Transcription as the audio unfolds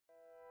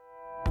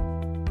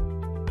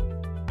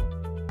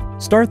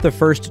Start the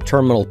first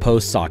terminal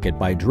post socket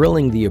by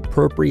drilling the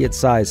appropriate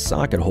size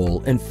socket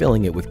hole and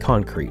filling it with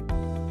concrete.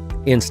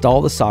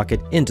 Install the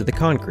socket into the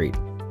concrete.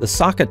 The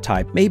socket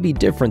type may be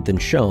different than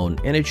shown,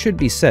 and it should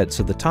be set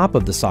so the top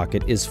of the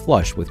socket is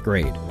flush with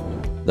grade.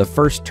 The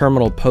first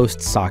terminal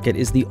post socket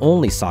is the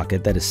only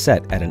socket that is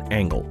set at an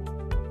angle.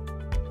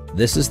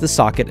 This is the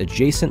socket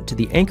adjacent to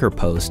the anchor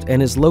post and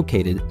is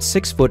located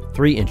 6 foot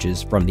 3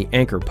 inches from the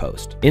anchor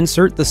post.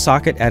 Insert the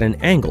socket at an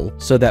angle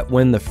so that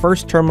when the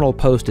first terminal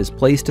post is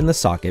placed in the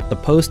socket, the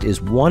post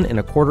is 1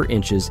 1/4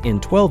 inches in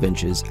 12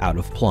 inches out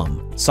of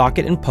plumb.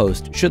 Socket and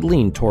post should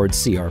lean towards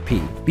CRP.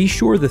 Be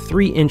sure the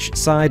 3-inch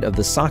side of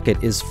the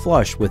socket is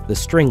flush with the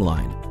string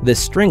line. This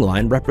string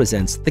line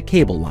represents the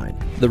cable line.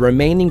 The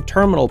remaining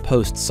terminal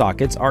post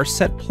sockets are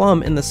set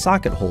plumb in the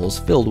socket holes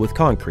filled with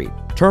concrete.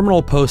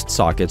 Terminal post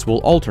sockets will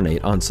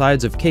alternate on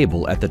sides of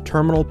cable at the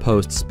terminal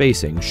post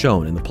spacing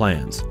shown in the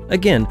plans.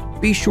 Again,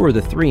 be sure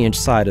the 3-inch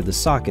side of the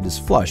socket is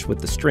flush with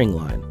the string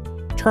line.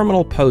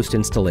 Terminal post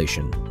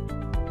installation.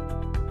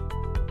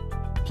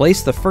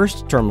 Place the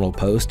first terminal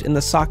post in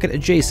the socket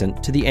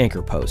adjacent to the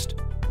anchor post.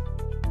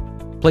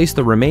 Place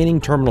the remaining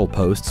terminal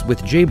posts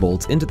with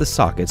J-bolts into the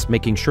sockets,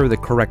 making sure the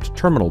correct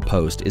terminal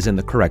post is in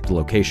the correct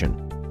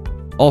location.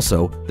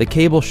 Also, the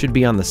cable should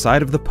be on the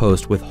side of the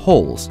post with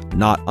holes,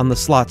 not on the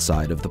slot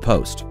side of the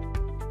post.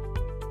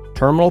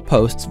 Terminal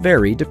posts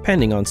vary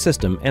depending on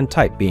system and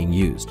type being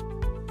used.